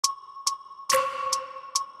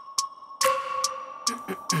I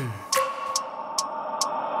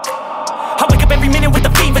wake up every minute with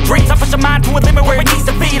the fever dreams. I push my mind to a limit where it needs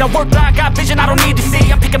to be. I work blind, got vision I don't need to see.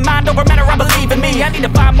 I'm picking mind over matter, I believe in me. I need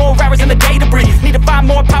to find more hours in the day to breathe. Need to find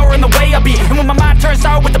more power in the way I be. And when my mind turns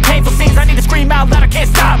sour with the painful scenes, I need to scream out loud, I can't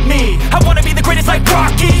stop me. I wanna be the greatest like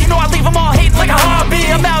Rocky. You know I leave them all hating like a hobby.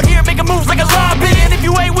 I'm out here making moves like a lobby. And if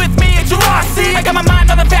you ain't with me, it's your loss, see. I got my mind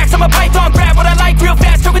on the facts, I'm a python, grab what I like real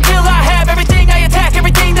fast. Choke until I have everything I attack,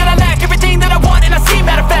 everything that I lack, everything that I want, and I see,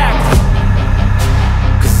 matter of fact.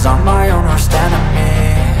 Cause I'm my own worst enemy.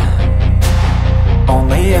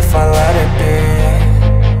 Only if I let it be.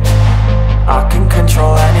 I can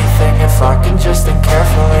control anything if I can just think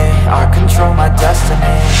carefully. I control my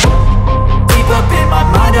destiny. Deep up in my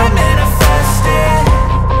mind I manifest it.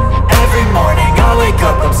 Every morning I wake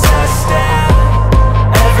up obsessed,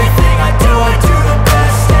 and everything I do the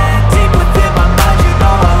best. And deep within my mind, you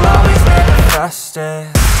know I'll always manifest it.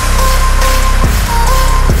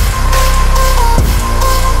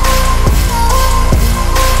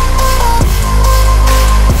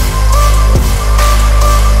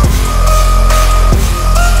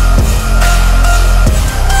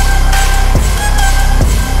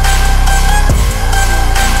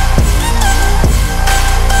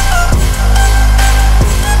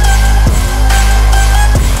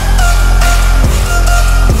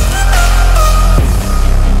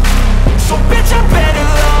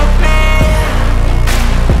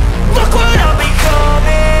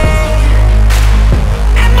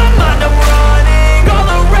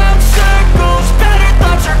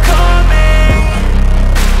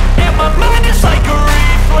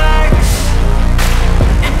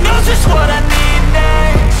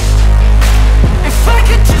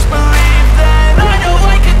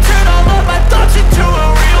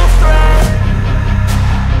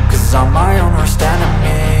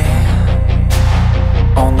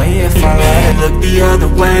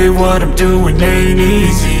 What I'm doing ain't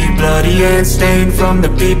easy. Bloody hands stained from the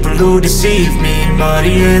people who deceive me.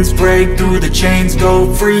 Muddy hands break through the chains,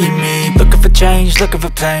 go free me. Looking for change, looking for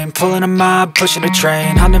pain. Pulling a mob, pushing a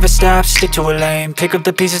train. I'll never stop, stick to a lane. Pick up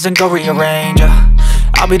the pieces and go rearrange.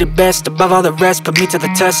 I'll be the best above all the rest, put me to the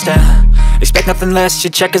test and expect nothing less.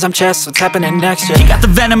 You check as I'm chess, what's happening next, yeah. He got the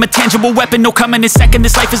venom, a tangible weapon, no coming in second.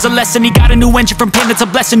 This life is a lesson, he got a new engine from pain, it's a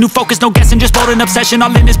blessing. New focus, no guessing, just bold and obsession.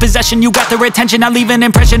 All in his possession, you got their attention. I leave an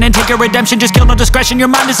impression and take a redemption. Just kill, no discretion, your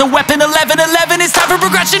mind is a weapon. 11-11, it's time for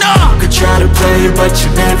progression, You could try to play it, but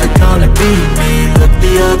you're never gonna beat me. Look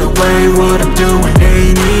the other way, what I'm doing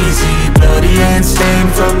ain't easy. Bloody hands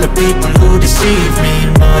stained from the people who deceive me.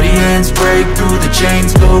 Muddy hands break through the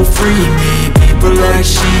chains, go free me. People like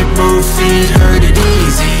sheep move feet, hurt it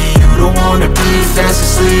easy. You don't wanna be fast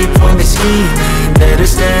asleep when they scheming. Better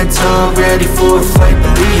stand tall, ready for a fight,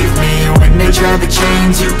 believe me. When they try the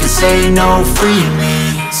chains, you can say no, free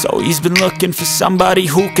me. So he's been looking for somebody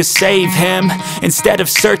who could save him, instead of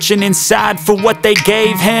searching inside for what they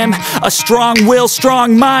gave him. A strong will,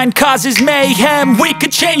 strong mind causes mayhem. We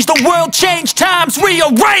could change the world, change times,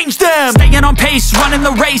 rearrange them. Staying on pace, running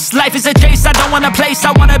the race. Life is a chase, I don't want a place,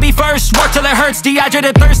 I wanna be first. Work till it hurts,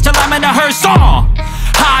 dehydrated thirst till I'm in a hearse.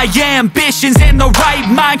 High ambitions and the right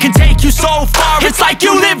mind can take you so far. It's like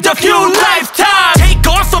you lived a few lifetimes. Take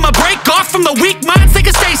off, I'ma break off from the weak minds. They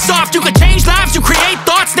can stay soft, you can change lives, you create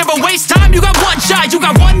thoughts. Never waste time, you got one shot, you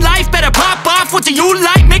got one life. Better pop off, what do you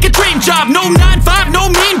like? Make a dream job, no 9-5, no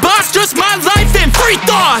mean boss. Just my life and free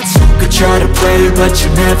thoughts. You could try to play it, but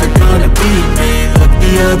you're never gonna beat me. Look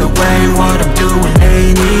the other way, what I'm doing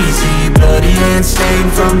ain't easy. Bloody hands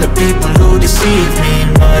stained from the people who deceive me.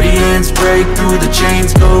 Muddy hands break through the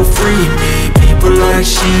chains, go free me. People like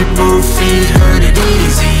sheep move feet, hurt it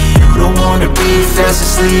easy. You don't wanna be fast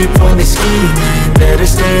asleep when they scheming. Better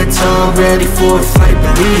stand tall, ready for a fight,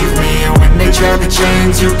 believe me. When they try the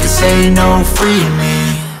chains, you can say no, free me.